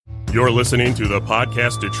You're listening to the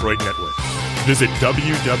Podcast Detroit Network. Visit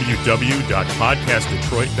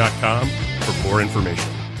www.podcastdetroit.com for more information.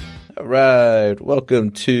 All right.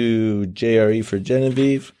 Welcome to JRE for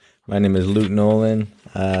Genevieve. My name is Luke Nolan.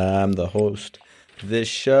 I'm the host. This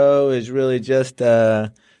show is really just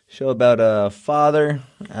a show about a father.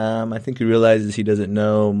 I think he realizes he doesn't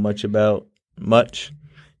know much about much.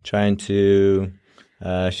 Trying to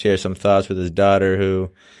share some thoughts with his daughter, who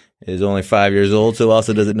is only 5 years old, so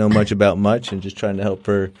also doesn't know much about much, and just trying to help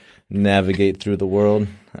her navigate through the world.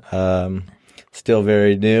 Still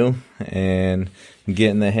very new and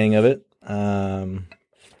getting the hang of it.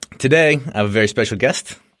 Today, I have a very special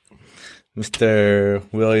guest, Mr.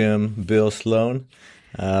 William Bill Sloan,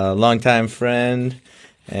 longtime friend,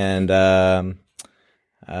 and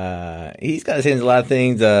he's got his hands in a lot of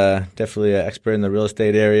things. Definitely an expert in the real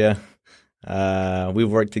estate area.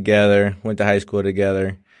 We've worked together, went to high school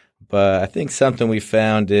together. But I think something we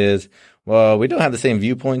found is, well, we don't have the same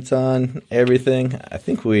viewpoints on everything. I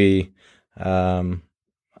think kind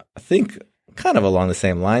of along the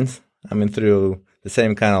same lines. I mean, through the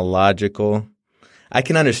same kind of logical. I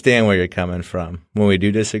can understand where you're coming from when we do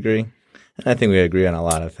disagree. And I think we agree on a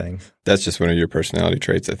lot of things. That's just one of your personality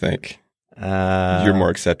traits, I think. You're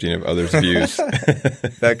more accepting of others' views.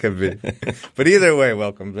 That could be. But either way,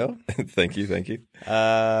 welcome, Bill. Thank you.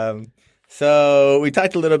 So we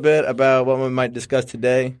talked a little bit about what we might discuss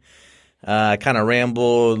today. I kind of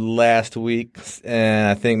rambled last week, and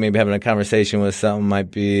I think maybe having a conversation with something might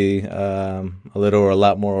be a little or a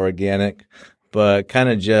lot more organic, but kind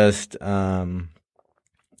of just in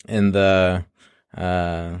the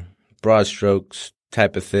broad strokes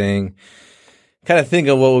type of thing. Kind of think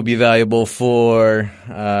of what would be valuable for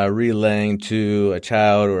relaying to a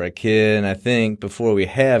child or a kid. And I think before we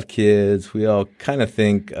have kids, we all kind of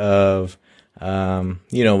think of,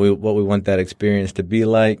 what we want that experience to be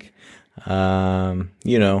like. The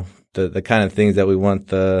kind of things that we want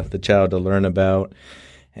the child to learn about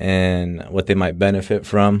and what they might benefit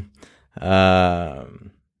from. A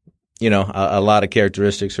lot of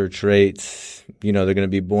characteristics or traits, they're going to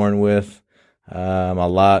be born with. A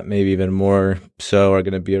lot, maybe even more so, are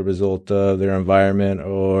going to be a result of their environment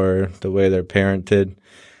or the way they're parented.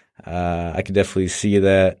 I could definitely see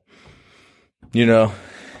that,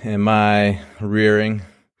 in my rearing.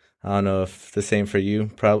 I don't know if the same for you.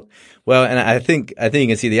 Probably. Well, and I think you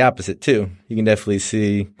can see the opposite too. You can definitely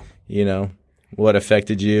see, what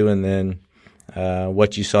affected you, and then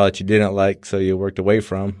what you saw that you didn't like, so you worked away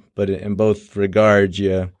from. But in both regards,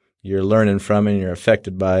 you're learning from it and you're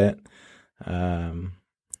affected by it.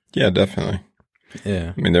 Yeah, definitely.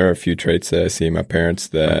 Yeah. I mean, there are a few traits that I see in my parents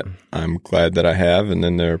that I'm glad that I have, and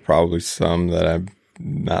then there are probably some that I'm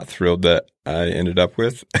not thrilled that I ended up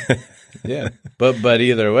with. Yeah. But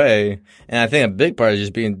either way, and I think a big part is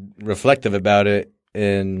just being reflective about it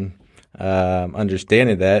and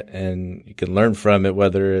understanding that, and you can learn from it,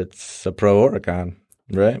 whether it's a pro or a con,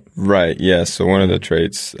 right? Right, yeah. So one of the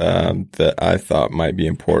traits that I thought might be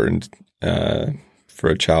important for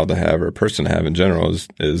a child to have, or a person to have in general, is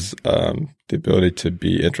the ability to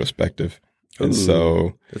be introspective. And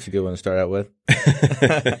so that's a good one to start out with.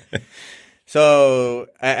 So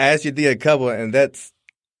I asked you to do a couple, and that's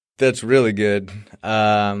really good.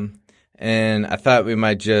 And I thought we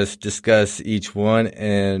might just discuss each one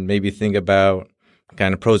and maybe think about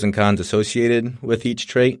kind of pros and cons associated with each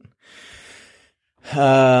trait.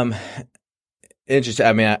 Interesting.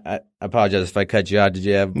 I mean, I apologize if I cut you out. Did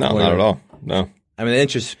you have No, not at all. No. I mean, the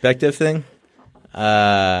introspective thing,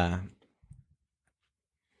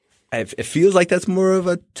 it feels like that's more of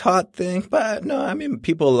a taught thing, but no, I mean,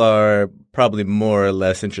 people are probably more or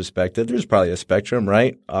less introspective. There's probably a spectrum,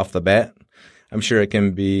 right, off the bat. I'm sure it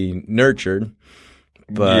can be nurtured,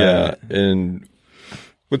 but yeah, and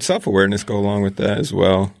would self-awareness go along with that as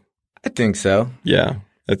well? I think so. Yeah,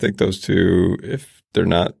 I think those two, if they're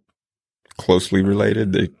not closely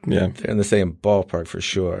related, they're in the same ballpark for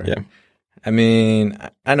sure. Yeah. I mean,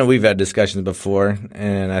 I know we've had discussions before,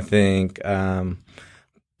 and I think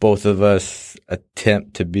both of us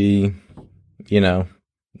attempt to be,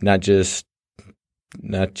 not just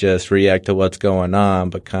react to what's going on,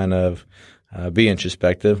 but kind of be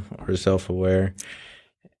introspective or self-aware.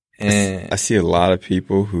 And I see a lot of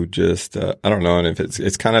people who just, I don't know, and if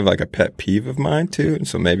it's kind of like a pet peeve of mine too, and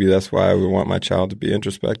so maybe that's why I would want my child to be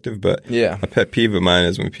introspective. But yeah, a pet peeve of mine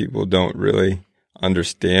is when people don't really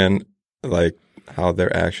understand like how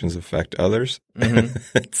their actions affect others. Mm-hmm.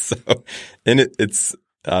 It's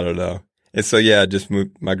I don't know. And so yeah,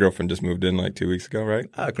 my girlfriend just moved in like 2 weeks ago, right?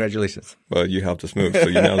 Oh, congratulations. Well, you helped us move, so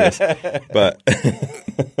you know this. But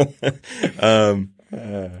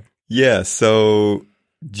yeah, so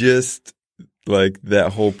just like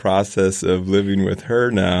that whole process of living with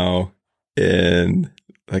her now, and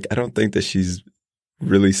like I don't think that she's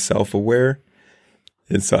really self-aware,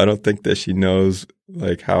 and so I don't think that she knows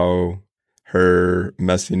like how her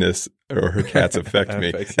messiness or her cats affect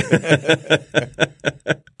me.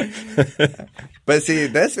 But see,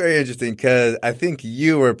 that's very interesting because I think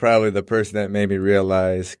you were probably the person that made me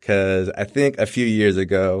realize, because I think a few years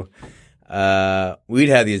ago we'd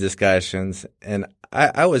have these discussions, and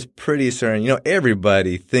I was pretty certain,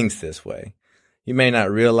 everybody thinks this way. You may not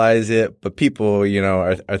realize it, but people,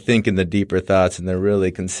 are thinking the deeper thoughts, and they're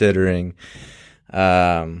really considering,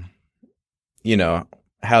 how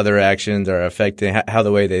their actions are affecting, how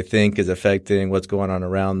the way they think is affecting what's going on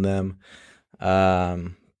around them.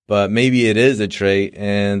 But maybe it is a trait,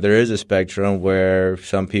 and there is a spectrum where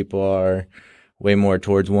some people are way more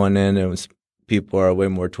towards one end and people are way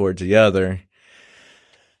more towards the other.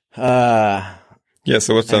 Yeah,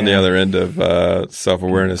 so what's on the other end of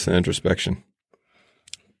self-awareness and introspection?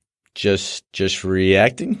 Just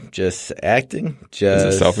reacting, just acting, Is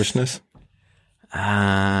it selfishness?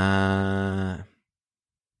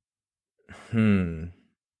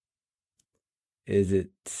 Is it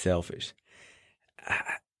selfish?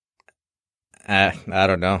 I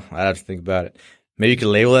don't know. I have to think about it. Maybe you could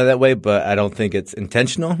label it that way, but I don't think it's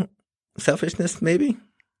intentional selfishness, maybe.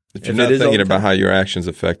 If you're not thinking about how your actions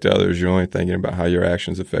affect others, you're only thinking about how your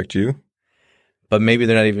actions affect you. But maybe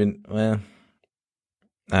they're not even,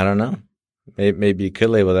 I don't know. Maybe you could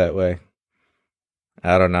label that way.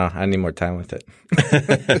 I don't know. I need more time with it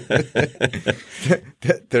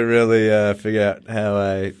to really figure out how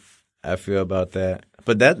I feel about that.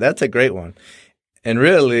 But that's a great one. And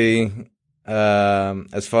really,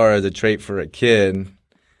 as far as a trait for a kid,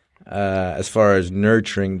 as far as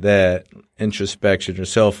nurturing that introspection or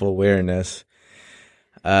self-awareness,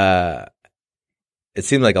 it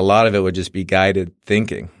seemed like a lot of it would just be guided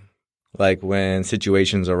thinking. Like when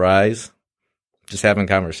situations arise, just having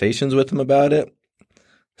conversations with them about it.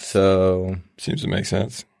 So seems to make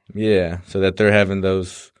sense. Yeah, so that they're having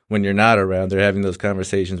those, when you're not around, they're having those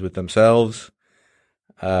conversations with themselves.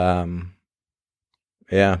 Yeah.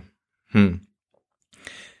 And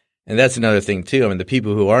that's another thing too. I mean, the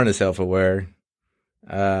people who aren't as self-aware,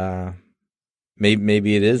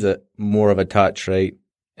 maybe it is more of a taught trait,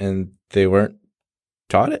 and they weren't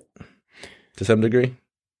taught it to some degree.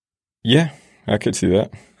 Yeah, I could see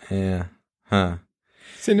that. Yeah. Huh.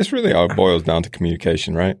 See, this really all boils down to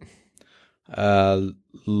communication, right?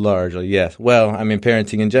 Largely, yes. Well, I mean,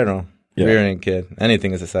 parenting in general, Yeah. rearing a kid,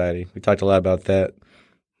 anything in society. We talked a lot about that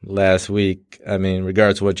last week. I mean,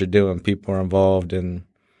 regardless of what you're doing, people are involved, and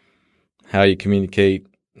how you communicate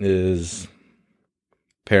is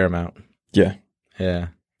paramount. Yeah. Yeah.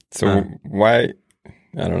 So why,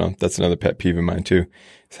 I don't know, that's another pet peeve of mine too.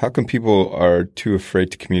 Is how come people are too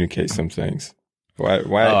afraid to communicate some things? Why?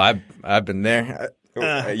 Oh, I've been there.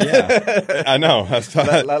 Yeah, I know.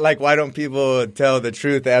 Like, why don't people tell the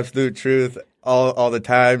truth, the absolute truth, all the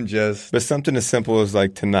time? But something as simple as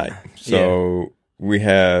like tonight. So we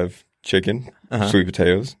have chicken, sweet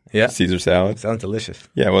potatoes, Caesar salad. Sounds delicious.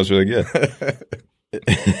 Yeah, it was really good.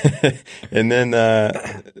 And then,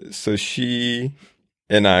 so she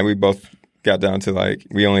and we both got down to like,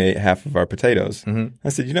 we only ate half of our potatoes. Mm-hmm. I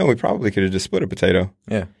said, we probably could have just split a potato.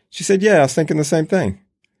 Yeah. She said, yeah, I was thinking the same thing.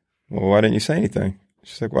 Well, why didn't you say anything?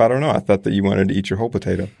 She's like, well, I don't know. I thought that you wanted to eat your whole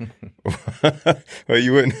potato. Well,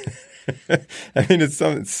 you wouldn't. I mean, it's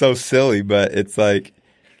so silly, but it's like,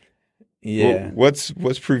 yeah. What's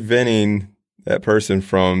preventing that person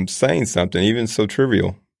from saying something, even so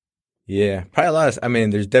trivial? Yeah, probably a lot. I mean,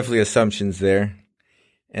 there's definitely assumptions there,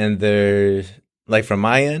 and there's like from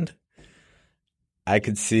my end, I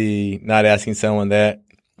could see not asking someone that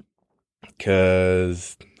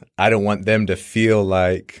because I don't want them to feel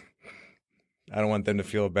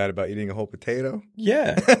bad about eating a whole potato.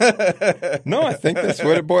 Yeah. No, I think that's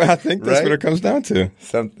what what it comes down to.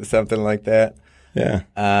 Something like that. Yeah.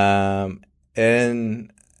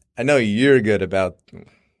 And I know you're good about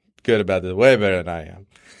this way better than I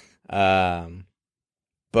am.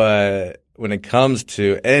 But when it comes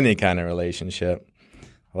to any kind of relationship,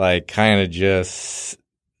 like kind of just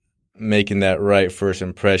making that right first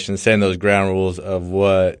impression, setting those ground rules of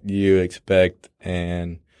what you expect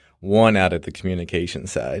and want out of the communication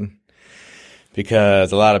side.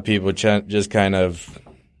 Because a lot of people just kind of,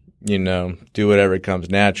 do whatever comes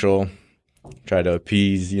natural, try to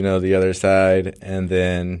appease, the other side, and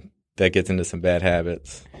then that gets into some bad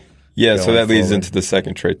habits. Yeah, so that leads into the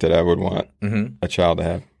second trait that I would want a child to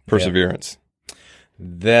have, perseverance. Yeah.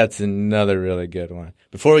 That's another really good one.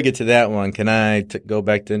 Before we get to that one, can I go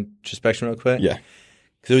back to introspection real quick? Yeah.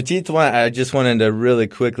 So with each one, I just wanted to really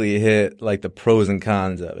quickly hit like the pros and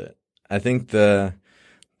cons of it. I think the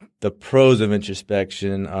pros of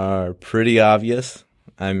introspection are pretty obvious.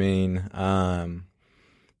 I mean,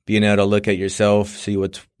 being able to look at yourself, see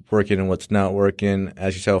what's working and what's not working,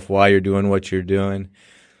 ask yourself why you're doing what you're doing.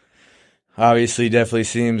 Obviously, definitely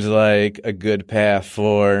seems like a good path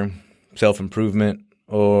for self-improvement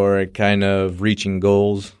or kind of reaching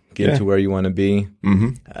goals, getting to where you want to be.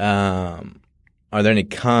 Mm-hmm. Are there any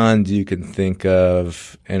cons you can think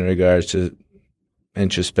of in regards to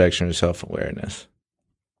introspection or self-awareness?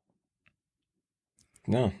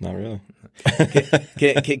 No, not really.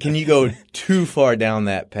 Can you go too far down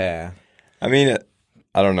that path? I mean,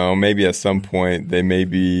 I don't know. Maybe at some point they may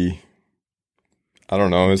be, I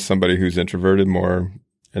don't know, as somebody who's introverted, more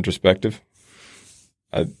introspective.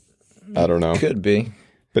 I don't know. Could be.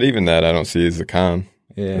 But even that I don't see as a con.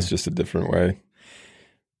 Yeah. It's just a different way.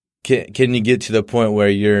 Can you get to the point where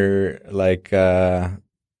you're like, I've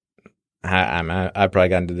probably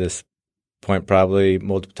gotten to this point probably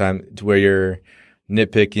multiple times, to where you're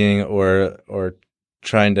nitpicking or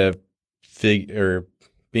trying to figure,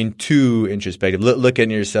 being too introspective,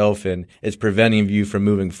 looking at yourself, and it's preventing you from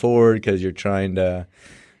moving forward because you're trying to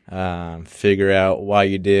figure out why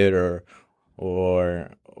you did or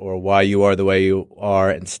why you are the way you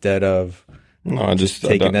are, instead of just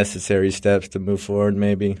taking necessary steps to move forward.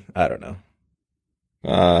 Maybe, I don't know.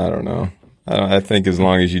 I don't know. I think as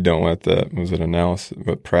long as you don't let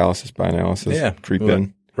paralysis by analysis creep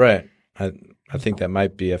in. Right. I think that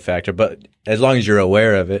might be a factor, but as long as you're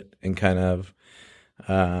aware of it and kind of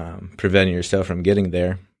preventing yourself from getting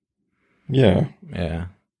there. Yeah. Yeah.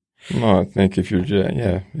 No, I think if you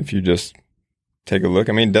just take a look,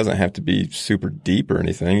 I mean, it doesn't have to be super deep or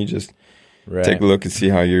anything. You just take a look and see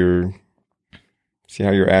how your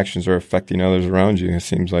actions are affecting others around you. It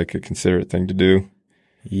seems like a considerate thing to do.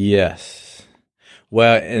 Yes.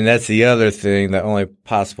 Well, and that's the other thing. The only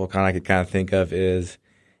possible con I could kind of think of is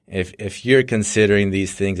if you're considering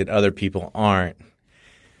these things and other people aren't,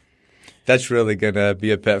 that's really going to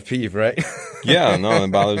be a pet peeve, right? Yeah, no,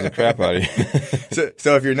 it bothers the crap out of you.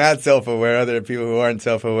 So if you're not self-aware, other people who aren't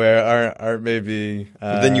self-aware aren't maybe...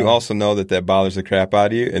 But then you also know that bothers the crap out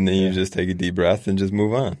of you, and then you just take a deep breath and just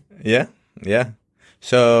move on. Yeah, yeah.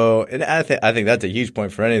 So and I think that's a huge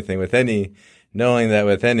point for anything. Knowing that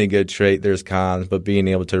with any good trait there's cons, but being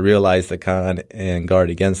able to realize the con and guard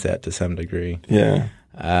against that to some degree. Yeah.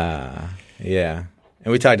 Yeah.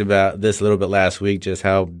 And we talked about this a little bit last week, just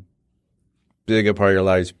how big a part of your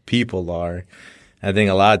lives people are. I think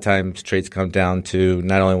a lot of times traits come down to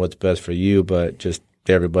not only what's best for you, but just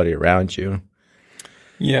everybody around you.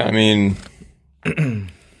 Yeah, I mean,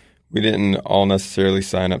 we didn't all necessarily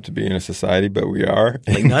sign up to be in a society, but we are.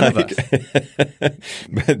 Like none of us.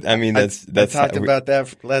 But I mean, that's I talked about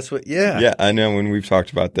that last week. Yeah. Yeah, I know when we've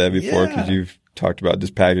talked about that before, because you've talked about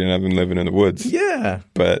just packing up and living in the woods. Yeah.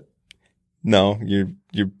 But no,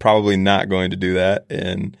 you're probably not going to do that.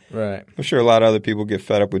 And right. I'm sure a lot of other people get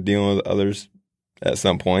fed up with dealing with others at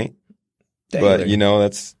some point. Daily.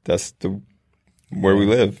 But that's where we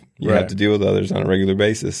live. You have to deal with others on a regular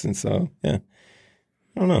basis, and so I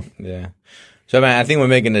don't know. Yeah. So I think when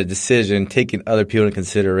making a decision, taking other people into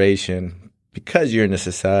consideration because you're in a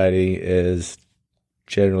society is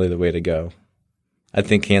generally the way to go. I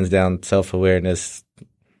think hands down, self-awareness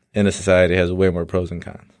in a society has way more pros and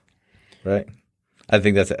cons. Right? I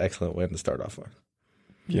think that's an excellent way to start off with.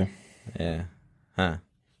 Yeah. Yeah. Huh.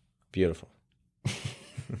 Beautiful.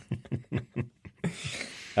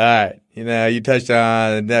 All right. You touched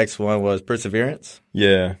on the next one was perseverance.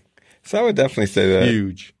 Yeah. So I would definitely say that.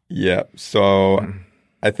 Huge. Yeah. So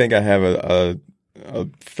I think I have a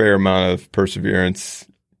fair amount of perseverance,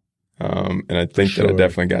 and I think that I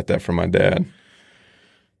definitely got that from my dad.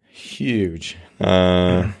 Huge.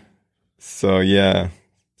 So yeah,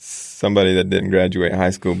 somebody that didn't graduate high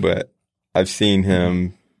school, but I've seen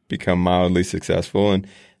him become mildly successful, and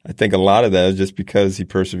I think a lot of that is just because he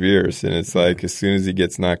perseveres. And it's like as soon as he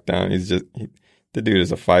gets knocked down, the dude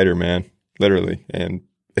is a fighter, man, literally. And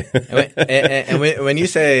when you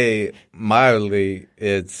say mildly,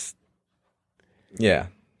 it's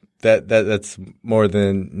that's more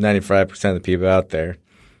than 95% of the people out there.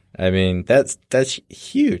 I mean, that's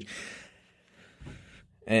huge.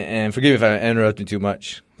 And forgive me if I'm interrupting too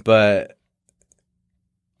much, but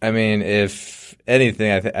I mean, if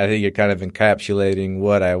anything, I think you're kind of encapsulating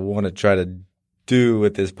what I want to try to do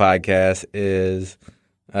with this podcast is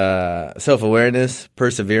self-awareness,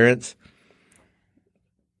 perseverance.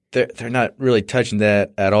 They're not really touching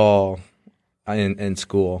that at all in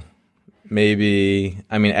school. Maybe,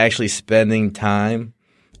 I mean, actually spending time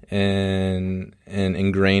and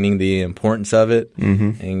ingraining the importance of it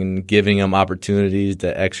and giving them opportunities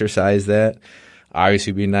to exercise that.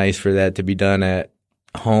 Obviously, it'd be nice for that to be done at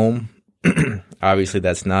home. Obviously,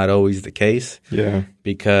 that's not always the case. Yeah.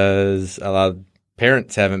 Because a lot of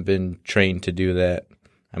parents haven't been trained to do that.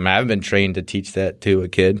 I mean, I haven't been trained to teach that to a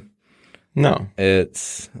kid. No.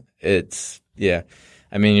 It's yeah.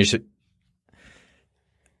 I mean, you should.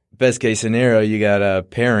 Best case scenario, you got a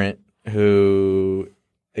parent who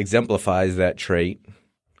exemplifies that trait,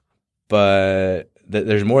 but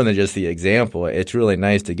there's more than just the example. It's really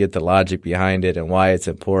nice to get the logic behind it and why it's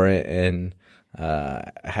important and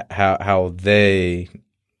how they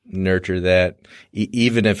nurture that,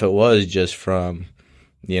 even if it was just from,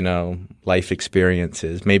 life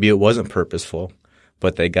experiences. Maybe it wasn't purposeful,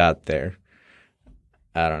 but they got there.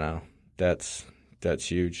 I don't know. That's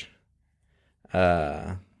huge.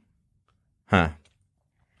 No,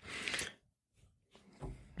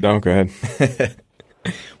 go ahead.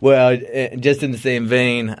 Well, just in the same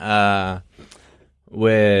vein,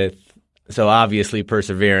 so obviously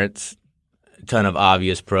perseverance, a ton of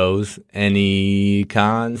obvious pros. Any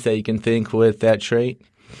cons that you can think with that trait?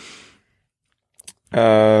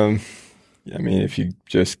 I mean, if you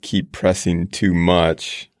just keep pressing too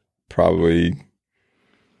much, probably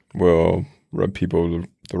will rub people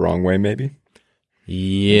the wrong way, maybe.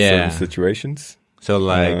 Yeah. In certain situations. So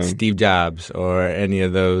like Steve Jobs or any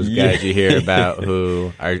of those guys you hear about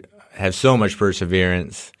who have so much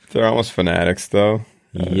perseverance. They're almost fanatics, though.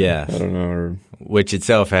 Yes. I don't know. Which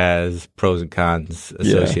itself has pros and cons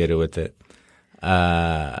associated with it.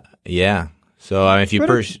 Yeah. So I mean, if you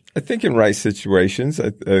I think in right situations,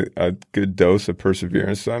 a good dose of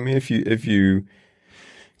perseverance. So I mean, if you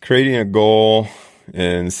creating a goal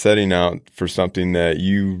and setting out for something that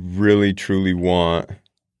you really truly want,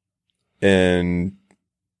 and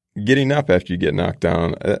getting up after you get knocked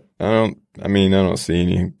down, I don't see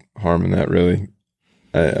any harm in that really,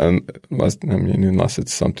 unless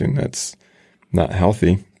it's something that's not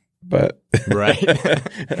healthy. But right,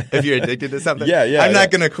 if you're addicted to something, I'm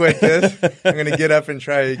not going to quit this. I'm going to get up and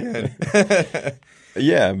try again.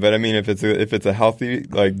 Yeah, but I mean, if it's a healthy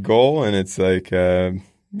goal and it's if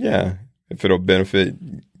it'll benefit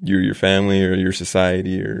you, your family, or your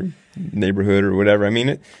society, or neighborhood, or whatever. I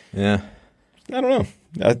mean, I don't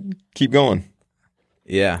know. Keep going.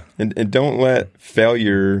 Yeah, and don't let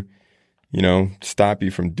failure, stop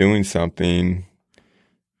you from doing something.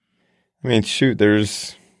 I mean, shoot,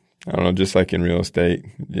 there's, I don't know, just like in real estate.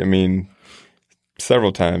 I mean,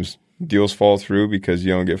 several times deals fall through because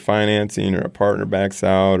you don't get financing, or a partner backs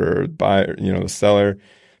out, or the seller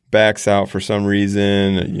backs out for some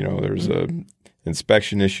reason. There's a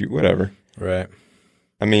inspection issue, whatever. Right.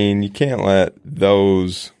 I mean, you can't let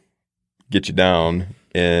those get you down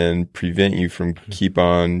and prevent you from keeping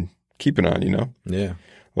on. Yeah.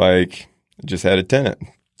 Like, I just had a tenant,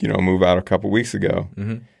 move out a couple weeks ago.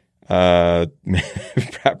 Mm-hmm.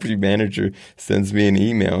 Property manager sends me an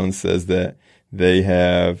email and says that they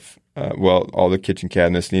have, all the kitchen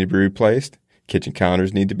cabinets need to be replaced. Kitchen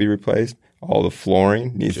counters need to be replaced. All the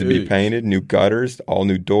flooring needs to be painted, new gutters, all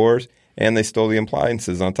new doors, and they stole the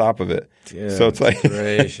appliances on top of it. Yeah, so it's like,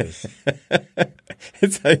 gracious.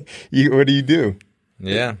 It's like, what do you do?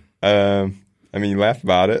 Yeah. I mean, you laugh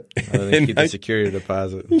about it. Well, they keep the security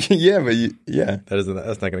deposit. Yeah, but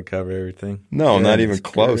that's not going to cover everything. No, not even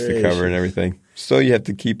close to covering everything. So you have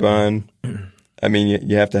to keep on. I mean,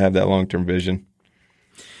 you have to have that long-term vision.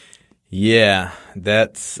 Yeah,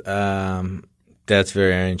 that's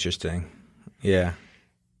very interesting. Yeah.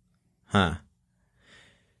 Huh.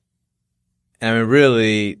 I mean,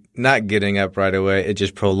 really, not getting up right away, it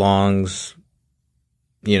just prolongs,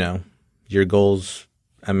 your goals.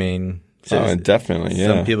 I mean, definitely, yeah.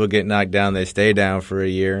 Some people get knocked down, they stay down for a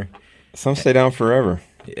year. Some stay down forever.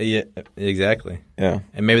 Yeah, exactly. Yeah.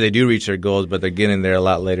 And maybe they do reach their goals, but they're getting there a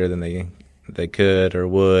lot later than they could or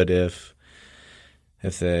would if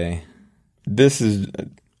they... This is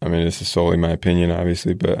solely my opinion,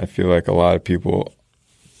 obviously, but I feel like a lot of people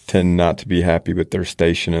tend not to be happy with their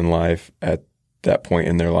station in life at that point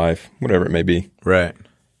in their life, whatever it may be. Right.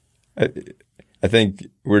 I think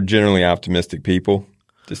we're generally optimistic people,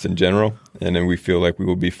 just in general, and then we feel like we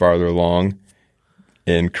will be farther along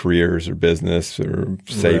in careers or business or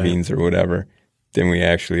savings or whatever than we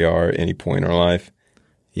actually are at any point in our life.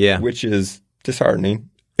 Yeah. Which is disheartening.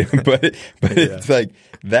 but it's like,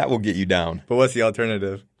 that will get you down. But what's the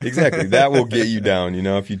alternative? Exactly. That will get you down,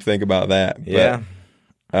 if you think about that. Yeah.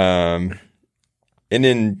 But, and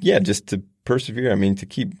then, just to persevere. I mean, to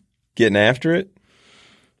keep getting after it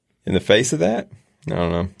in the face of that. I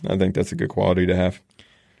don't know. I think that's a good quality to have.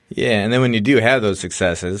 Yeah, and then when you do have those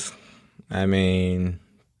successes, I mean,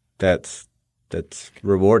 that's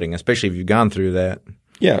rewarding, especially if you've gone through that.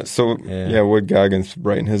 Yeah, so, Wood Goggins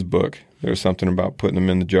writing his book, there was something about putting them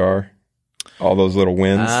in the jar, all those little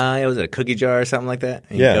wins. Was it a cookie jar or something like that?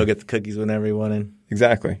 And you go get the cookies whenever you wanted?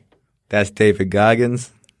 Exactly. That's David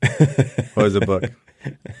Goggins. What was the book?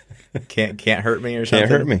 Can't Hurt Me or something?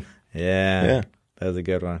 Can't Hurt Me. Yeah. That was a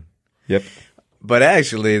good one. Yep. But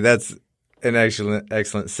actually, that's an excellent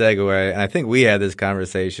segue. And I think we had this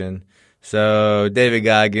conversation. So David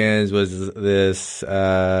Goggins was this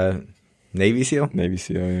Navy SEAL? Navy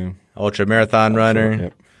SEAL, yeah. Ultra marathon runner.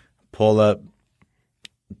 Yep. Pull up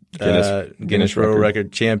Guinness World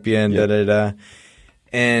Record champion. Yep.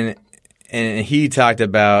 And he talked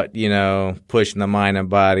about, pushing the mind and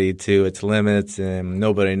body to its limits, and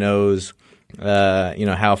nobody knows,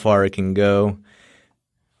 how far it can go.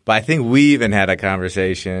 But I think we even had a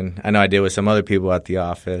conversation. I know I did with some other people at the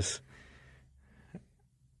office.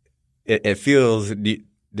 Did it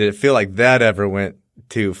feel like that ever went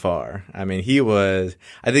too far? I mean,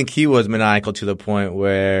 I think he was maniacal to the point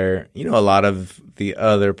where, a lot of the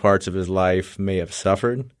other parts of his life may have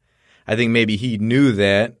suffered. I think maybe he knew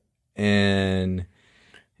that. And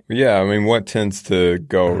yeah, I mean, what tends to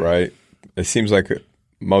go right? It seems like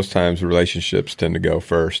most times relationships tend to go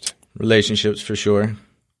first. Relationships, for sure.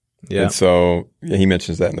 Yeah. And so he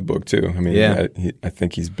mentions that in the book too. I mean, I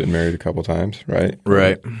think he's been married a couple times, right?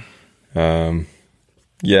 Right.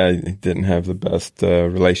 He didn't have the best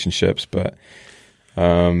relationships, but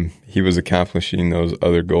he was accomplishing those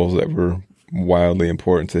other goals that were wildly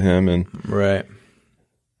important to him. And right.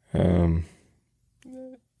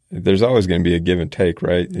 There's always going to be a give and take,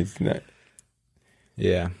 right?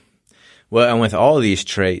 Yeah. Well, and with all of these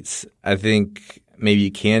traits, I think maybe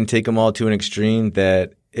you can take them all to an extreme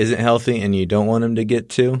that isn't healthy and you don't want them to get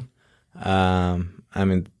to. I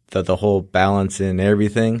mean, the whole balance in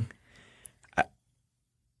everything.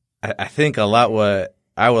 I think a lot what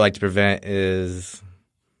I would like to prevent is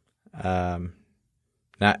not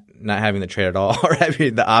having the trait at all, or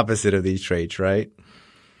having the opposite of these traits, right?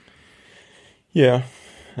 Yeah.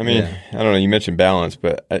 I mean, I don't know. You mentioned balance,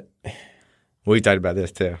 but we talked about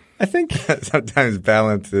this too. I think sometimes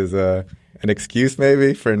balance is an excuse,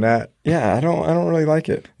 maybe, for not. Yeah, I don't really like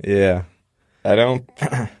it. Yeah, I don't.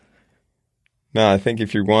 No, I think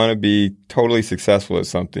if you want to be totally successful at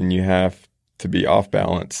something, you have to be off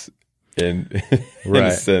balance in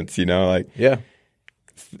a sense.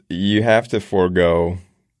 You have to forego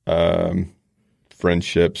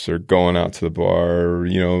friendships or going out to the bar, or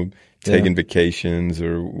taking vacations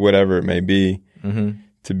or whatever it may be,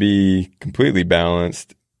 to be completely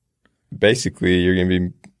balanced. Basically, you're going to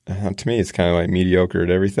be, to me, it's kind of like mediocre at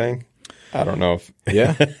everything. I don't know if...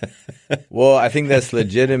 Yeah. Well, I think that's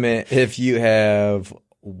legitimate if you have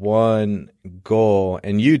one goal,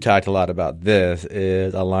 and you talked a lot about this,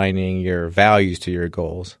 is aligning your values to your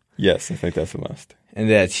goals. Yes, I think that's a must. And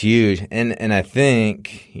that's huge. And I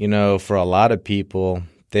think, for a lot of people,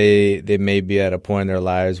 they may be at a point in their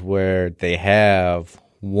lives where they have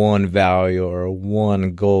one value or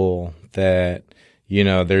one goal that,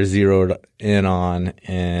 they're zeroed in on.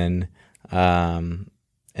 And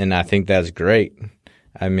I think that's great.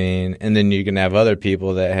 I mean, and then you can have other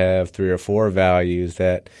people that have 3 or 4 values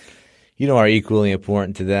that, are equally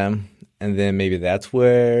important to them. And then maybe that's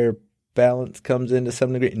where balance comes in to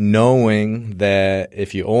some degree, knowing that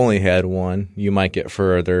if you only had one, you might get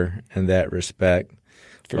further in that respect.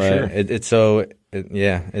 For sure. It's so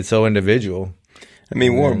individual. I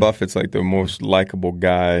mean, Warren Buffett's like the most likable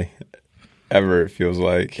guy ever, it feels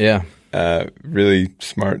like. Yeah. Really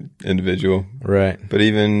smart individual. Right. But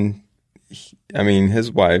even,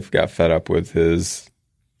 his wife got fed up with his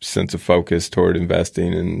sense of focus toward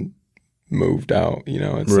investing and moved out.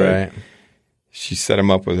 It's right. Like she set him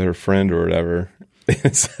up with her friend or whatever.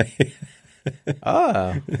 It's like...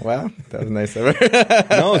 Well, that was nice of her.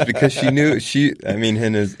 No, it's because she knew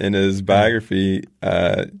in his biography,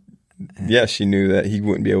 she knew that he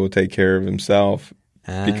wouldn't be able to take care of himself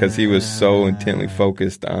because he was so intently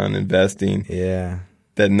focused on investing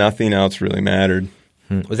that nothing else really mattered.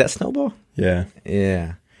 Was that Snowball? Yeah.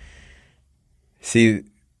 Yeah. See,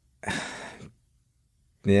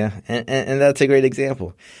 yeah, and that's a great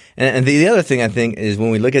example. And the other thing I think is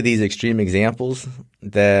when we look at these extreme examples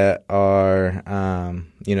that are,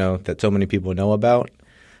 that so many people know about,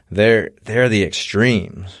 they're the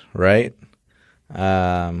extremes, right?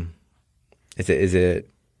 Is it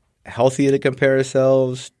healthy to compare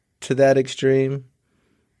ourselves to that extreme?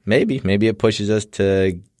 Maybe it pushes us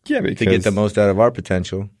to get the most out of our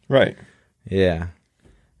potential. Right. Yeah.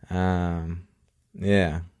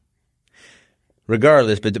 Yeah.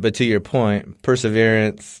 regardless, but to your point,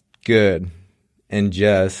 perseverance, good, and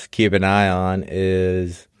just keep an eye on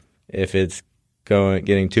is if it's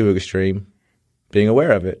getting too extreme, being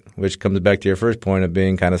aware of it, which comes back to your first point of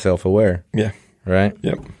being kind of self-aware. Yeah. Right?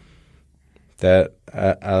 Yep. That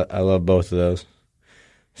I love both of those.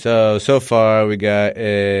 So far we got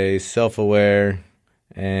a self-aware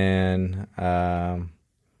and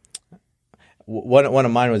one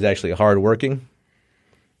of mine was actually hardworking,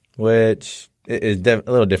 which is a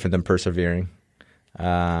little different than persevering.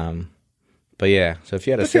 But yeah, so if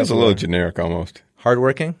you had That feels a little generic almost.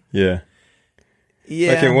 Hardworking? Yeah.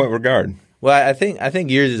 Yeah. Like in what regard? Well, I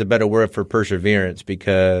think yours is a better word for perseverance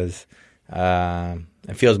because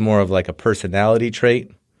it feels more of like a personality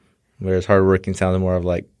trait, whereas hardworking sounds more of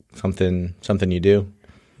like something you do.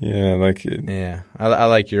 Yeah, I like it. Yeah, I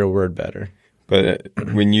like your word better. But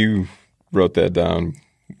when you wrote that down,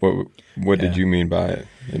 what did you mean by it?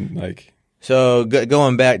 And like, so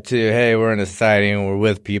going back to, hey, we're in a society and we're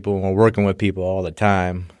with people and we're working with people all the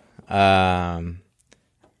time.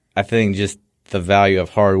 I think just the value of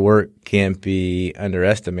hard work can't be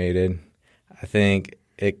underestimated. I think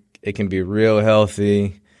it can be real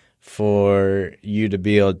healthy for you to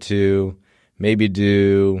be able to maybe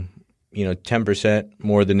do 10%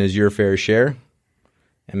 more than is your fair share,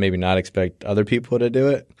 and maybe not expect other people to do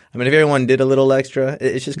it. I mean, if everyone did a little extra,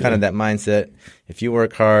 it's just kind of that mindset. If you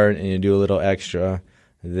work hard and you do a little extra,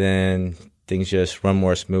 then things just run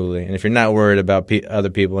more smoothly. And if you're not worried about other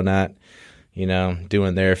people not,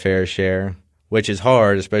 doing their fair share, which is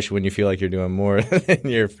hard, especially when you feel like you're doing more than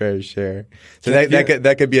your fair share. So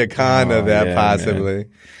that could be a con of that, possibly. Man.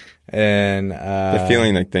 And the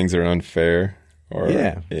feeling like things are unfair.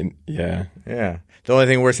 Yeah. The only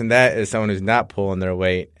thing worse than that is someone who's not pulling their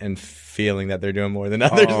weight and feeling that they're doing more than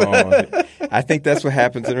others. I think that's what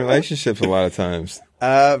happens in relationships a lot of times.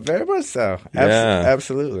 Very much so.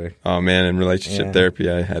 Absolutely. Oh man, in relationship therapy,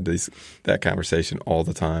 I had that conversation all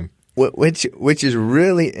the time. Which is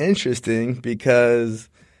really interesting because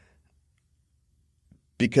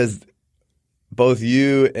both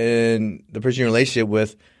you and the person you're in a relationship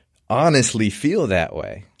with honestly feel that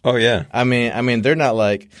way. Oh yeah. I mean, they're not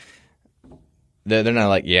like,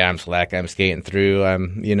 yeah, I'm slack, I'm skating through,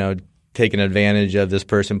 I'm taking advantage of this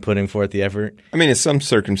person putting forth the effort. I mean, in some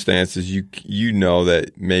circumstances, you know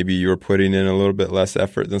that maybe you're putting in a little bit less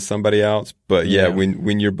effort than somebody else. But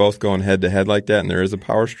when you're both going head to head like that, and there is a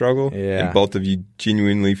power struggle, and both of you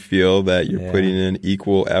genuinely feel that you're putting in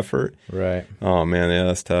equal effort, right? Oh man, yeah,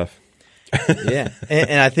 that's tough. Yeah,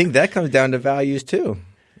 and I think that comes down to values too.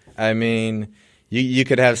 I mean, you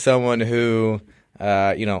could have someone who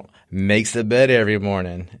makes the bed every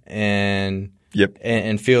morning and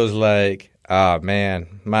feels like, oh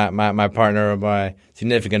man, my partner or my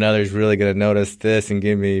significant other is really going to notice this and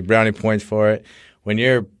give me brownie points for it. When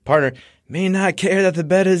your partner may not care that the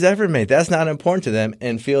bed is ever made, that's not important to them,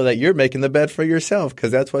 and feel that you're making the bed for yourself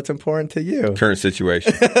because that's what's important to you. Current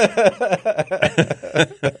situation.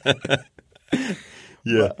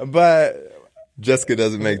 Yeah, but Jessica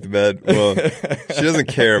doesn't make the bed. Well, she doesn't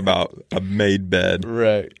care about a made bed.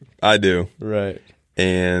 Right. I do. Right.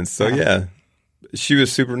 And so, yeah, she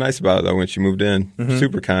was super nice about it, though, when she moved in. Mm-hmm.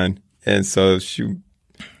 Super kind. And so she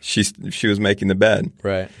was making the bed.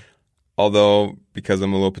 Right. Although, because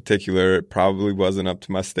I'm a little particular, it probably wasn't up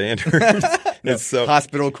to my standards. And so,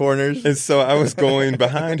 hospital corners. And so I was going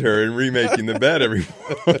behind her and remaking the bed every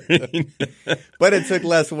morning. But it took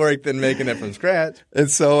less work than making it from scratch.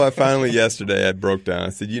 And so I finally, yesterday, I broke down. I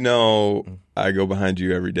said, I go behind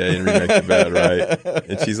you every day and remake the bed, right?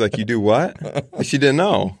 And she's like, you do what? And she didn't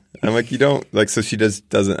know. I'm like, you don't, like, so she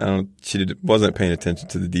wasn't paying attention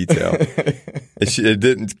to the detail.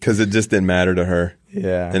 And because it just didn't matter to her.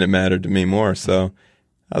 Yeah. And it mattered to me more. So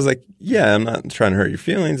I was like, yeah, I'm not trying to hurt your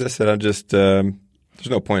feelings. I said, there's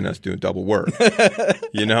no point in us doing double work.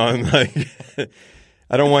 I'm like,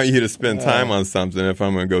 I don't want you to spend time on something if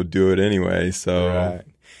I'm going to go do it anyway. So, right.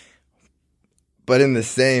 But in the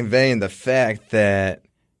same vein, the fact that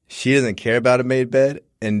she doesn't care about a made bed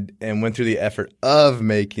and went through the effort of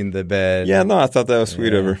making the bed. Yeah, no, I thought that was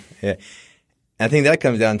sweet of her. Yeah. I think that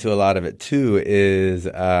comes down to a lot of it too is,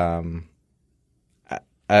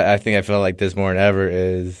 I think I feel like this more than ever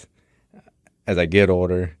is, as I get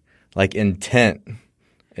older, like intent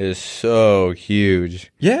is so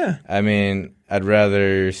huge. Yeah. I mean, I'd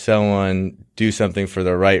rather someone do something for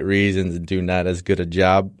the right reasons and do not as good a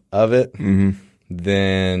job of it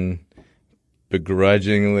than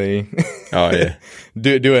begrudgingly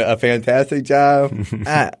do a fantastic job.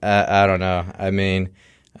 I don't know. I mean,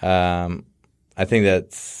 I think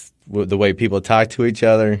that's the way people talk to each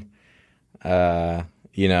other.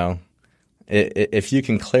 if you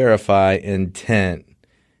can clarify intent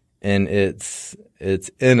and it's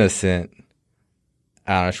innocent,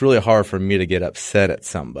 I don't know, it's really hard for me to get upset at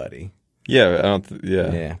somebody. Yeah, I don't.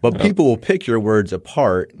 Yeah. But people will pick your words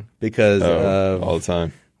apart because of all the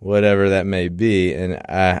time, whatever that may be, and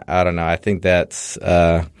I don't know. I think that's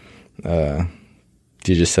you're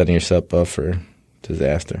just setting yourself up for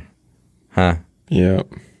disaster, huh? Yeah.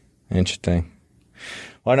 Interesting.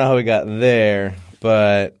 Well, I don't know how we got there,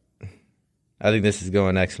 but I think this is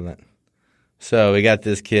going excellent. So we got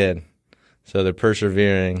this kid. So they're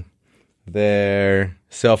persevering. They're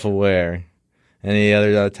self-aware. Any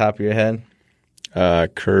others on the top of your head?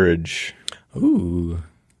 Courage. Ooh,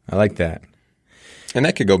 I like that. And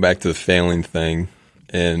that could go back to the failing thing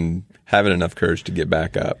and having enough courage to get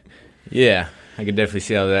back up. Yeah, I could definitely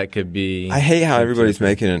see how that could be. I hate how everybody's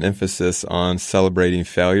making an emphasis on celebrating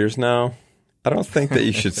failures now. I don't think that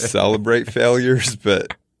you should celebrate failures,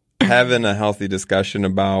 but having a healthy discussion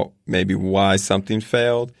about maybe why something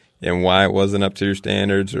failed and why it wasn't up to your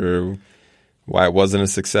standards or why it wasn't a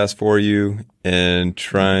success for you, and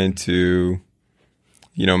trying to,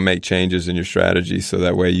 make changes in your strategy so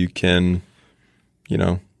that way you can,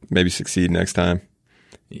 maybe succeed next time.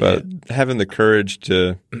 Yeah. But having the courage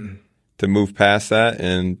to move past that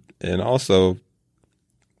and also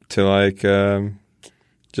to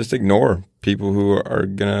just ignore people who are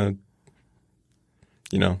gonna,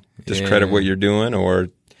 discredit what you're doing or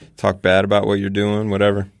talk bad about what you're doing,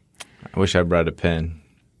 whatever. I wish I brought a pen.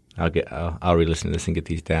 I'll re-listen to this and get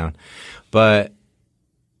these down. But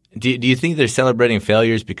do you think they're celebrating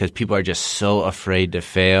failures because people are just so afraid to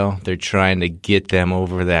fail? They're trying to get them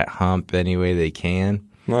over that hump any way they can?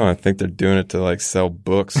 No, I think they're doing it to sell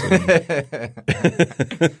books.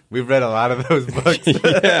 We've read a lot of those books.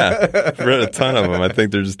 Yeah, I've read a ton of them. I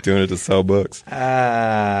think they're just doing it to sell books.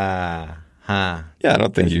 Yeah, I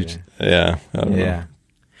don't think you. Yeah, I don't know. I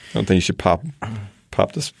don't think you should pop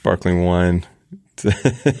the sparkling wine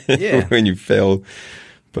when you fail.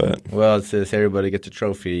 But it says everybody gets a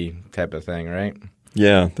trophy type of thing, right?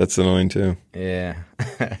 Yeah, that's annoying too. Yeah.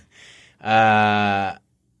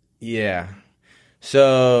 Yeah.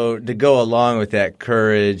 So to go along with that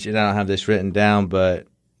courage, and I don't have this written down, but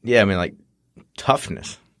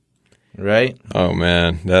toughness, right? Oh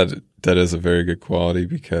man, that is a very good quality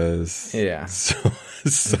because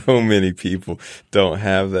so many people don't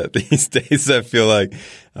have that these days. I feel like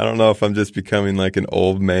I don't know if I'm just becoming like an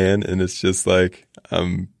old man, and it's just like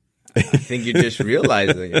I think you're just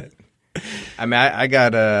realizing it. I mean, I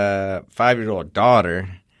got a 5-year-old daughter,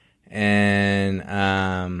 and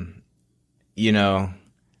I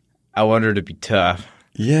want her to be tough.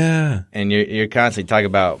 Yeah. And you're constantly talking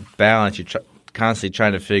about balance. You're constantly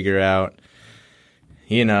trying to figure out,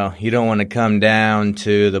 you don't want to come down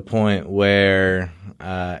to the point where,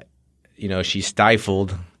 she's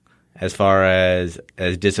stifled as far as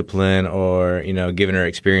discipline or, giving her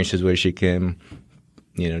experiences where she can,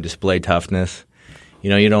 display toughness.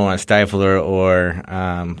 You don't want to stifle her or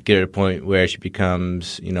get her to a point where she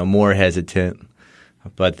becomes, more hesitant.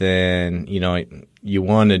 But then, you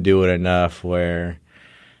want to do it enough where,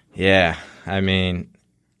 and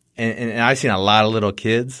I've seen a lot of little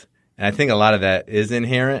kids, and I think a lot of that is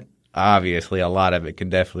inherent. Obviously, a lot of it can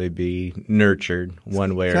definitely be nurtured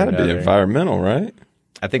one way or another. It's got to be environmental, right?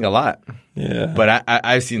 I think a lot. Yeah. But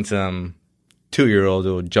I've seen some 2-year-olds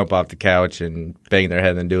who will jump off the couch and bang their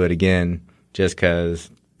head and do it again just because,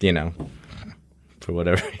 for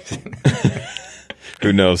whatever reason.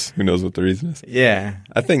 Who knows? Who knows what the reason is? Yeah.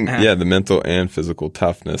 I think, the mental and physical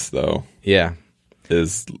toughness, though,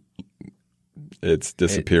 it's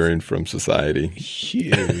disappearing from society.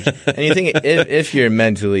 Huge. And you think if you're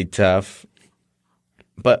mentally tough,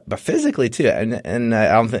 but physically too, and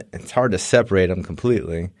I don't think it's hard to separate them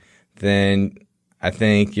completely, then I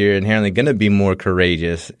think you're inherently going to be more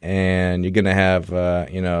courageous and you're going to have,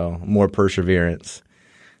 more perseverance.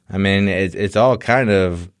 I mean, it's all kind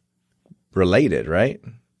of related, right?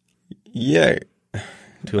 Yeah. I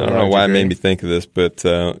don't know why it made me think of this, but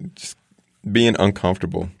just being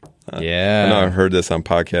uncomfortable. I know I've heard this on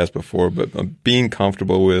podcasts before, but being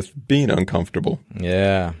comfortable with being uncomfortable.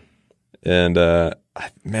 Yeah. And,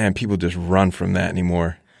 man, people just run from that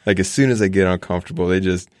anymore. Like, as soon as they get uncomfortable, they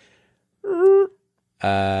just put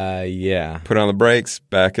on the brakes,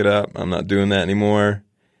 back it up. I'm not doing that anymore.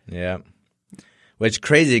 Yeah. Which is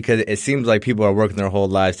crazy because it seems like people are working their whole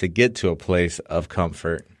lives to get to a place of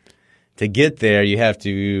comfort. To get there, you have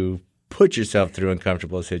to put yourself through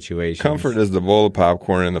uncomfortable situations. Comfort is the bowl of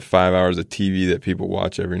popcorn and the 5 hours of TV that people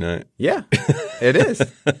watch every night. Yeah, it is.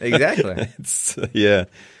 Exactly. Yeah.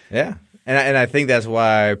 And I think that's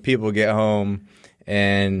why people get home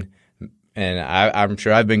and And I'm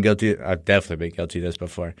sure I've been guilty. I've definitely been guilty of this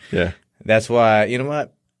before. Yeah. That's why, you know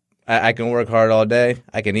what? I can work hard all day.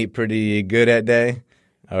 I can eat pretty good at day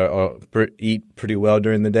or eat pretty well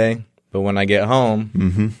during the day. But when I get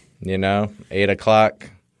home, 8 o'clock,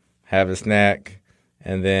 have a snack,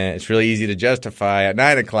 and then it's really easy to justify at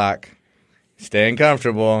 9 o'clock staying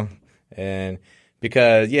comfortable. And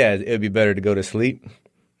because, it would be better to go to sleep.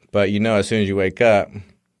 But, as soon as you wake up,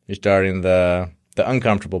 you're starting the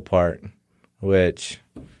uncomfortable part, which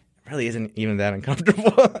really isn't even that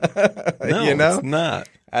uncomfortable. No, it's not.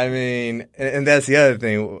 I mean, and that's the other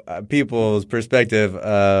thing. People's perspective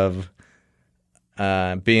of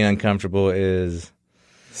being uncomfortable is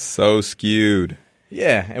so skewed.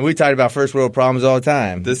 Yeah, and we talk about first world problems all the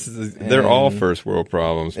time. They're all first world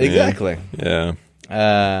problems, man. Exactly.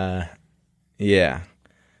 Yeah. Yeah.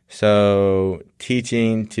 So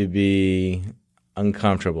teaching to be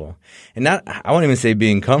uncomfortable. And I won't even say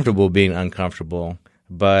being comfortable being uncomfortable,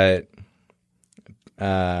 but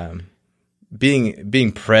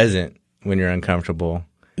being present when you're uncomfortable.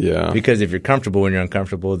 Yeah. Because if you're comfortable when you're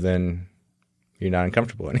uncomfortable, then you're not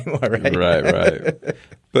uncomfortable anymore, right? Right.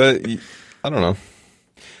 But I don't know.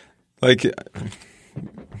 Like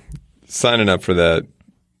signing up for that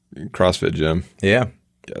CrossFit gym. Yeah.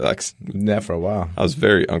 Like that for a while. I was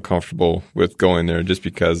very uncomfortable with going there just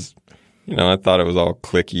because, I thought it was all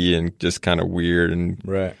cliquey and just kind of weird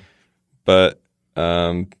right. But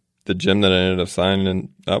the gym that I ended up signing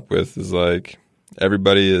up with is like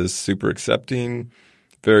everybody is super accepting,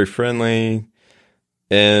 very friendly,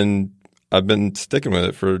 and I've been sticking with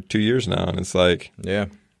it for 2 years now, and it's like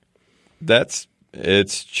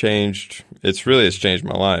it's changed. It's changed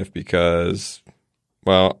my life because,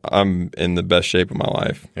 well, I'm in the best shape of my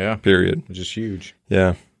life. Yeah. Period. Which is huge.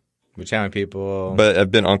 Yeah. Which how many people? But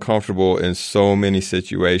I've been uncomfortable in so many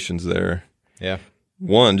situations there. Yeah.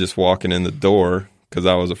 One, just walking in the door because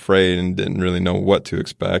I was afraid and didn't really know what to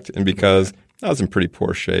expect, and because I was in pretty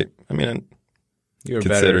poor shape. I mean, you were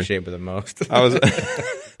better in shape than most. I was,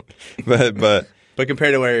 but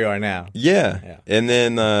compared to where you are now, yeah. And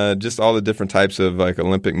then just all the different types of like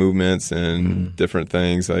Olympic movements and different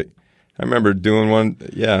things. Like I remember doing one.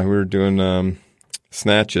 Yeah, we were doing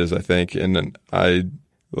snatches, I think, and then I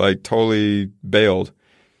like totally bailed.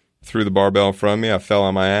 Threw the barbell in front of me. I fell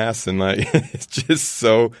on my ass, and like it's just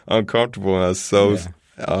so uncomfortable. And I was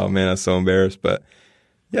I was so embarrassed. But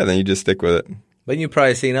yeah, then you just stick with it. But you've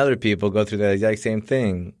probably seen other people go through that exact same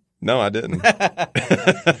thing. No, I didn't.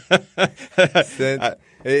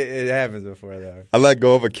 It happens before, though. I let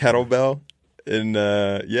go of a kettlebell, and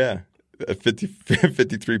a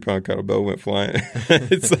 53-pound kettlebell went flying.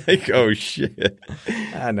 It's like, oh shit!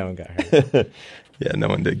 No one got hurt. Yeah, no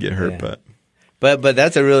one did get hurt, But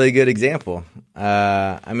that's a really good example.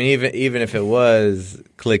 I mean, even if it was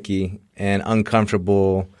cliquey and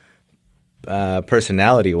uncomfortable,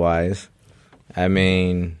 personality-wise, I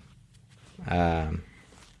mean,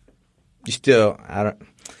 you still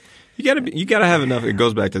You gotta have enough. It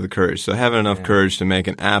goes back to the courage. So having enough courage to make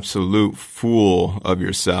an absolute fool of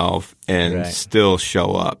yourself and still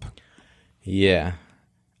show up. Yeah.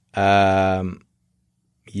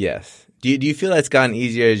 Yes. Do you feel that's gotten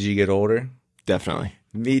easier as you get older? Definitely.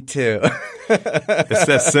 Me too. It's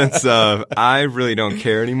that sense of I really don't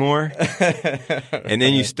care anymore, and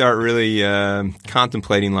then you start really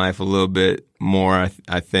contemplating life a little bit more.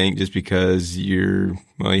 I think just because you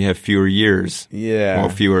have fewer years,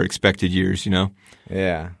 fewer expected years,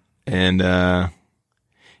 Yeah, and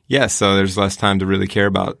so there's less time to really care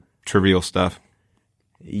about trivial stuff.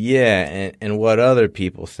 Yeah, and what other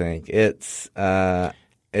people think.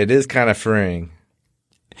 It is kind of freeing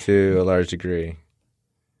to a large degree.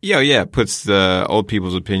 Yeah, it puts the old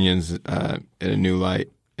people's opinions in a new light.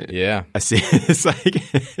 Yeah. I see. It's like,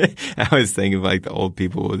 I always think of like the old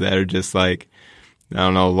people that are just like, I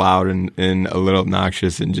don't know, loud and a little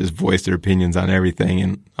obnoxious and just voice their opinions on everything.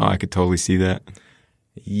 And I could totally see that.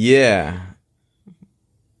 Yeah.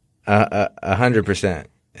 100%.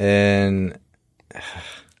 And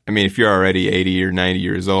I mean, if you're already 80 or 90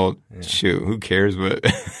 years old, shoot, who cares? But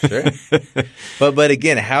sure. But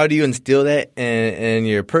again, how do you instill that in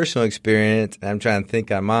your personal experience? I'm trying to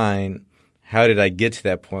think on mine. How did I get to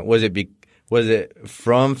that point? Was it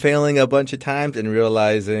from failing a bunch of times and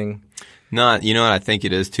realizing? No, you know what I think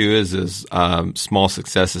it is too is small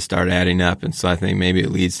successes start adding up, and so I think maybe it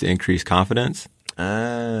leads to increased confidence.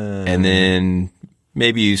 And then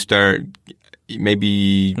maybe you start. Maybe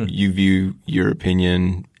you view your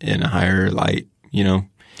opinion in a higher light,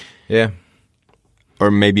 Yeah. Or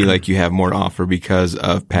maybe like you have more to offer because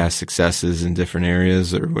of past successes in different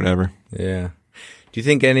areas or whatever. Yeah. Do you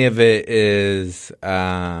think any of it is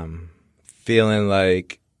feeling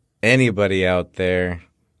like anybody out there,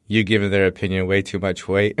 you're giving their opinion way too much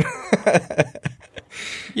weight.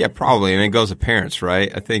 Yeah, probably. I mean, it goes to parents,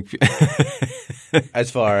 right? I think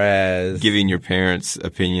As far as giving your parents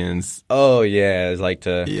opinions. Oh yeah, it's like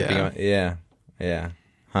to yeah.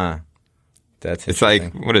 Huh. It's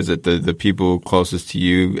like, what is it? The people closest to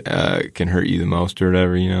you can hurt you the most or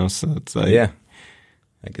whatever, you know? So it's like, yeah,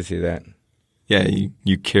 I can see that. Yeah,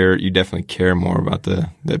 you care. You definitely care more about the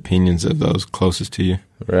opinions of those closest to you.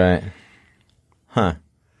 Right. Huh.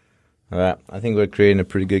 All right. I think we're creating a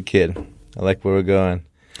pretty good kid. I like where we're going.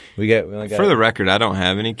 We only got For the record, I don't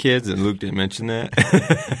have any kids, and Luke didn't mention that.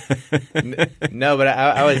 No, but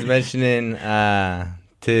I was mentioning to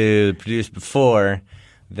the producer before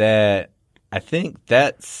that I think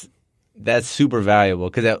that's super valuable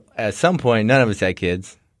because at some point none of us had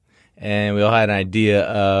kids, and we all had an idea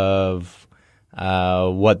of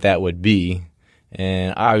what that would be,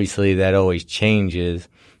 and obviously that always changes.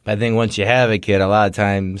 But I think once you have a kid, a lot of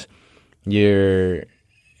times your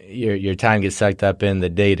time gets sucked up in the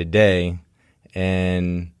day-to-day,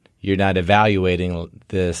 and you're not evaluating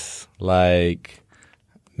this like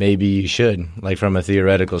maybe you should, like from a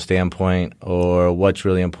theoretical standpoint, or what's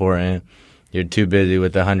really important. You're too busy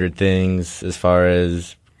with 100 things as far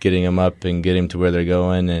as getting them up and getting them to where they're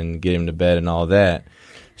going and getting them to bed and all that.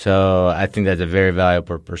 So I think that's a very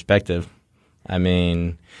valuable perspective. I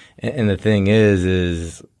mean, and the thing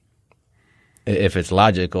is if it's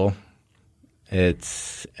logical,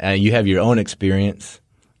 it's you have your own experience.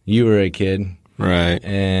 You were a kid, right?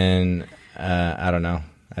 And I don't know.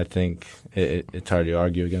 I think it's hard to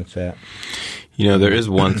argue against that. You know, there is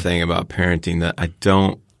one thing about parenting that I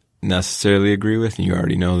don't necessarily agree with, and you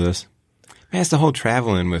already know this. Man, it's the whole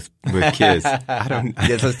traveling with kids. I don't.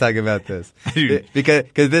 Yes, let's talk about this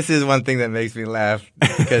because this is one thing that makes me laugh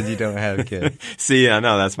because you don't have kids. See, I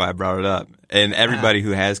know that's why I brought it up. And everybody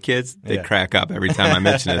who has kids, they crack up every time I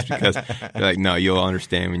mention this because they're like, "No, you'll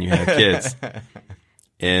understand when you have kids."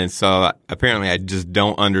 And so apparently, I just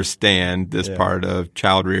don't understand this part of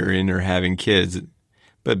child rearing or having kids,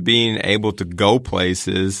 but being able to go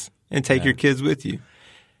places and take your kids with you.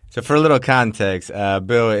 So for a little context,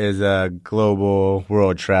 Bill is a global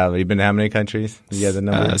world traveler. You've been to how many countries? You have the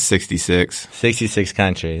number? 66. 66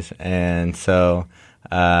 countries. And so,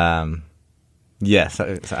 yes,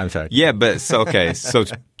 I'm sorry. Yeah, but so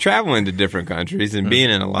traveling to different countries and being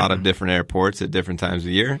in a lot of different airports at different times of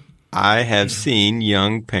the year, I have seen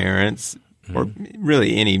young parents, or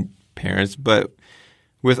really any parents, but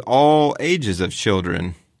with all ages of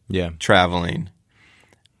children traveling.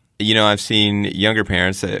 You know, I've seen younger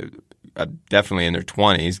parents, definitely in their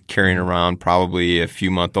 20s, carrying around probably a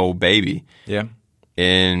few-month-old baby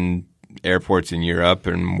in airports in Europe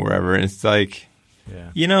and wherever. And it's like,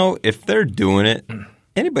 you know, if they're doing it,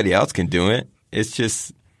 anybody else can do it. It's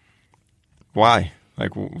just, why?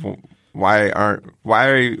 Like, why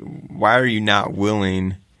are you not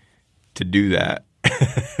willing to do that?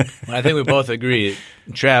 Well, I think we both agree.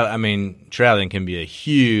 Traveling can be a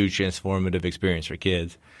huge transformative experience for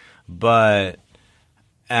kids. But,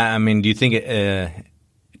 I mean, do you think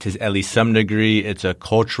to at least some degree it's a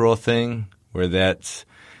cultural thing where that's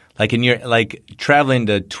like traveling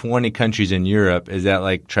to 20 countries in Europe, is that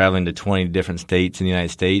like traveling to 20 different states in the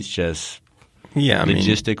United States, just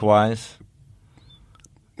logistic-wise?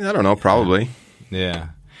 I don't know, probably. Yeah.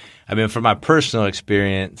 I mean, from my personal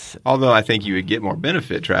experience. Although I think you would get more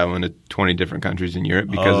benefit traveling to 20 different countries in Europe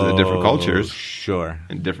because of the different cultures. Sure.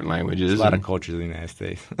 And different languages. There's a lot of cultures in the United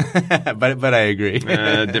States. but I agree.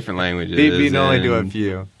 Different languages. We can only do a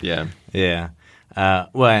few. Yeah. Yeah.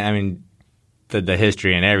 Well, I mean, the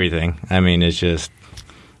history and everything. I mean, it's just,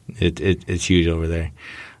 it's huge over there.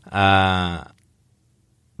 But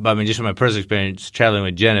I mean, just from my personal experience, traveling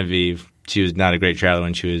with Genevieve, she was not a great traveler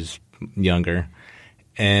when she was younger.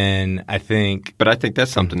 And I think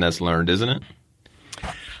that's something that's learned, isn't it?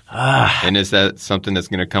 And is that something that's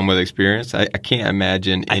going to come with experience? I can't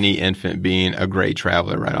imagine any infant being a great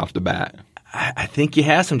traveler right off the bat. I think you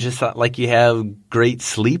have some, just like you have great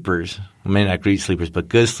sleepers. I mean, not great sleepers, but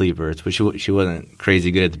good sleepers. But she wasn't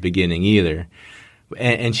crazy good at the beginning either.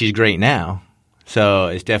 And she's great now. So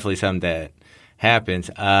it's definitely something that happens.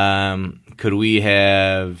 Could we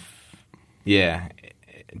have – yeah –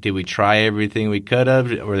 did we try everything we could have?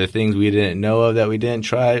 Or the things we didn't know of that we didn't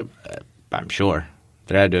try? I'm sure.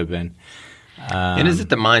 There had to have been. And is it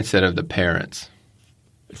the mindset of the parents?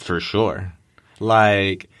 For sure.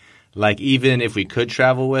 Like even if we could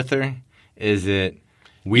travel with her, is it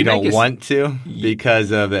we don't want to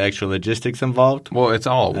because of the extra logistics involved? Well, it's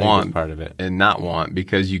all want part of it. And not want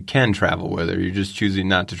because you can travel with her. You're just choosing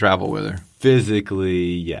not to travel with her.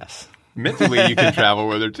 Physically, yes. Mentally, you can travel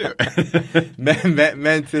with her, too.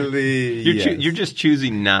 Mentally, yes. You're just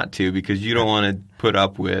choosing not to because you don't want to put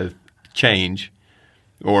up with change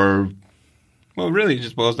or, well, really, it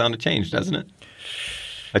just boils down to change, doesn't it?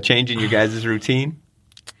 A change in your guys' routine?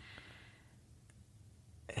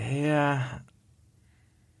 Yeah.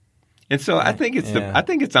 And so I think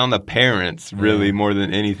it's on the parents really more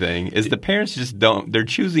than anything. Is the parents just they're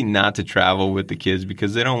choosing not to travel with the kids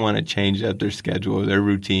because they don't want to change up their schedule, their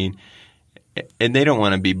routine, and they don't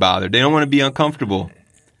want to be bothered. They don't want to be uncomfortable.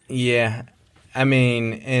 Yeah. I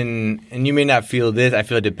mean, and you may not feel this. I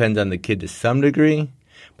feel it depends on the kid to some degree.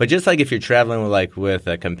 But just like if you're traveling with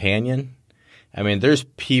a companion, I mean, there's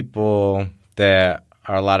people that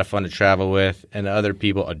are a lot of fun to travel with and other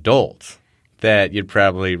people, adults, that you'd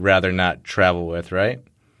probably rather not travel with, right?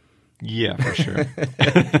 Yeah, for sure.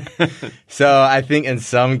 So I think in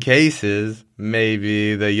some cases,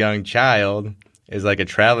 maybe the young child is like a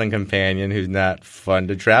traveling companion who's not fun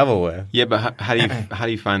to travel with. Yeah, but how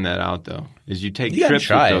do you find that out, though? Is you take You trips with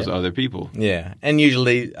try those it. other people. Yeah, and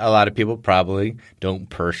usually a lot of people probably don't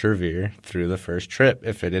persevere through the first trip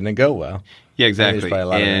if it didn't go well. Yeah, There's exactly. probably a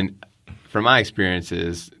lot of And from my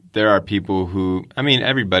experiences, there are people who, I mean,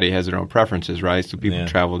 everybody has their own preferences, right? So people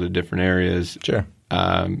travel to different areas. Sure.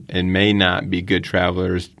 And may not be good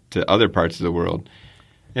travelers to other parts of the world.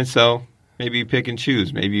 And so maybe you pick and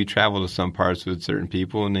choose. Maybe you travel to some parts with certain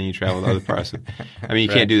people and then you travel to other parts. I mean,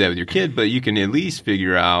 you can't do that with your kid, but you can at least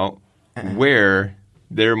figure out where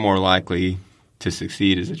they're more likely to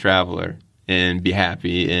succeed as a traveler and be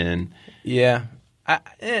happy. And Yeah. I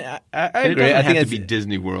it agree. doesn't I think have it's to be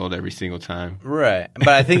Disney World every single time. right, but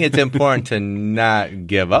I think it's important to not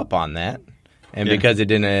give up on that. And because it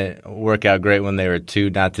didn't work out great when they were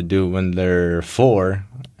 2, not to do it when they're 4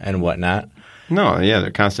 and whatnot. No, yeah,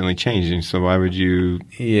 they're constantly changing. So why would you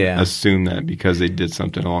assume that because they did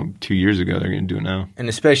something 2 years ago, they're going to do it now? And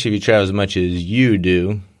especially if you travel as much as you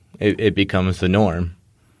do, it becomes the norm.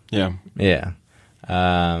 Yeah. Yeah.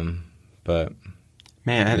 But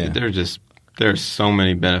man, there's so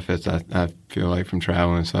many benefits I feel like from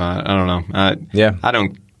traveling. So I don't know. I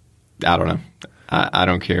don't know. I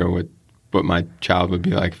don't care what my child would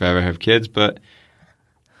be like if I ever have kids, but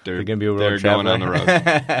they're going to be a road going traveler. on the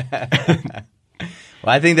road.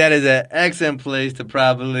 Well, I think that is an excellent place to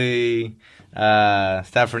probably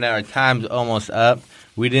stop for now. Our time's almost up.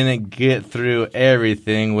 We didn't get through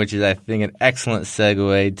everything, which is, I think, an excellent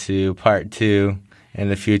segue to part 2 in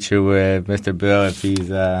the future with Mr. Bill, if he's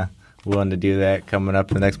willing to do that coming up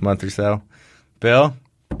in the next month or so. Bill?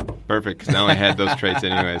 Perfect, because I only had those traits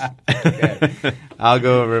anyways. Okay. I'll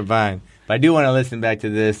go over mine. But I do want to listen back to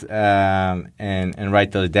this and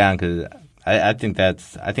write those down because I think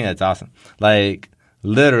that's awesome. Like,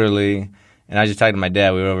 literally, and I was just talking to my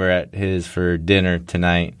dad. We were over at his for dinner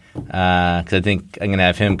tonight because I think I'm going to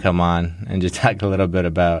have him come on and just talk a little bit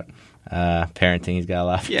about parenting. He's got a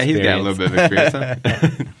lot of experience. He's got a little bit of experience,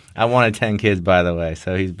 huh? I wanted 10 kids, by the way,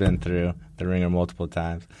 so he's been through the ringer multiple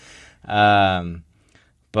times.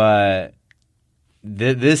 But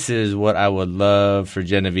this is what I would love for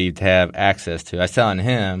Genevieve to have access to. I was telling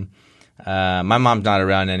him, my mom's not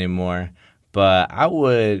around anymore, but I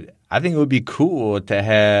think it would be cool to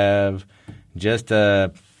have just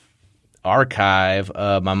a archive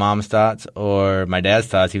of my mom's thoughts or my dad's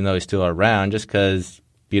thoughts, even though he's still around, just because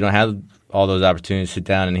you don't have all those opportunities to sit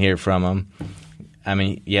down and hear from him. I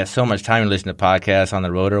mean, so much time to listen to podcasts on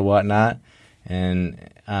the road or whatnot. And,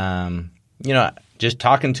 just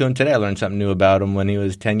talking to him today, I learned something new about him when he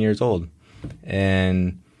was 10 years old.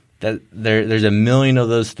 And that there's a million of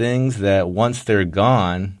those things that once they're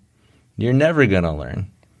gone, you're never going to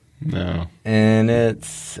learn. No. And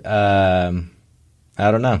it's, I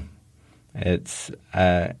don't know. It's,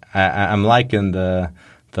 I'm liking the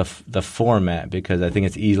format because I think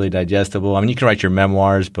it's easily digestible. I mean, you can write your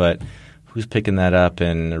memoirs, but who's picking that up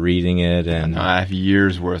and reading it? And I have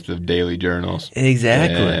years worth of daily journals.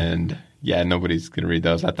 Exactly. And nobody's going to read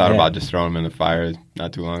those. I thought about just throwing them in the fire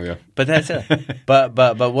not too long ago. But that's it. But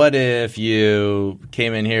what if you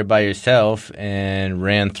came in here by yourself and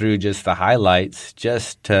ran through just the highlights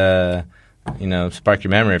just to, spark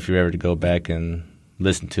your memory if you were ever to go back and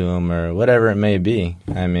listen to them or whatever it may be.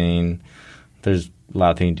 I mean, there's a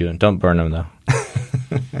lot of things to do. Don't burn them, though.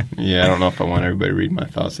 I don't know if I want everybody to read my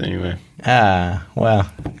thoughts anyway. Well,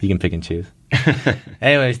 you can pick and choose.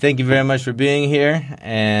 Anyways, thank you very much for being here,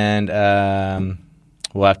 and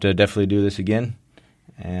we'll have to definitely do this again.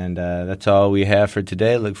 And that's all we have for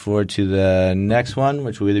today. Look forward to the next one,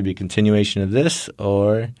 which will either be a continuation of this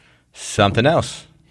or something else.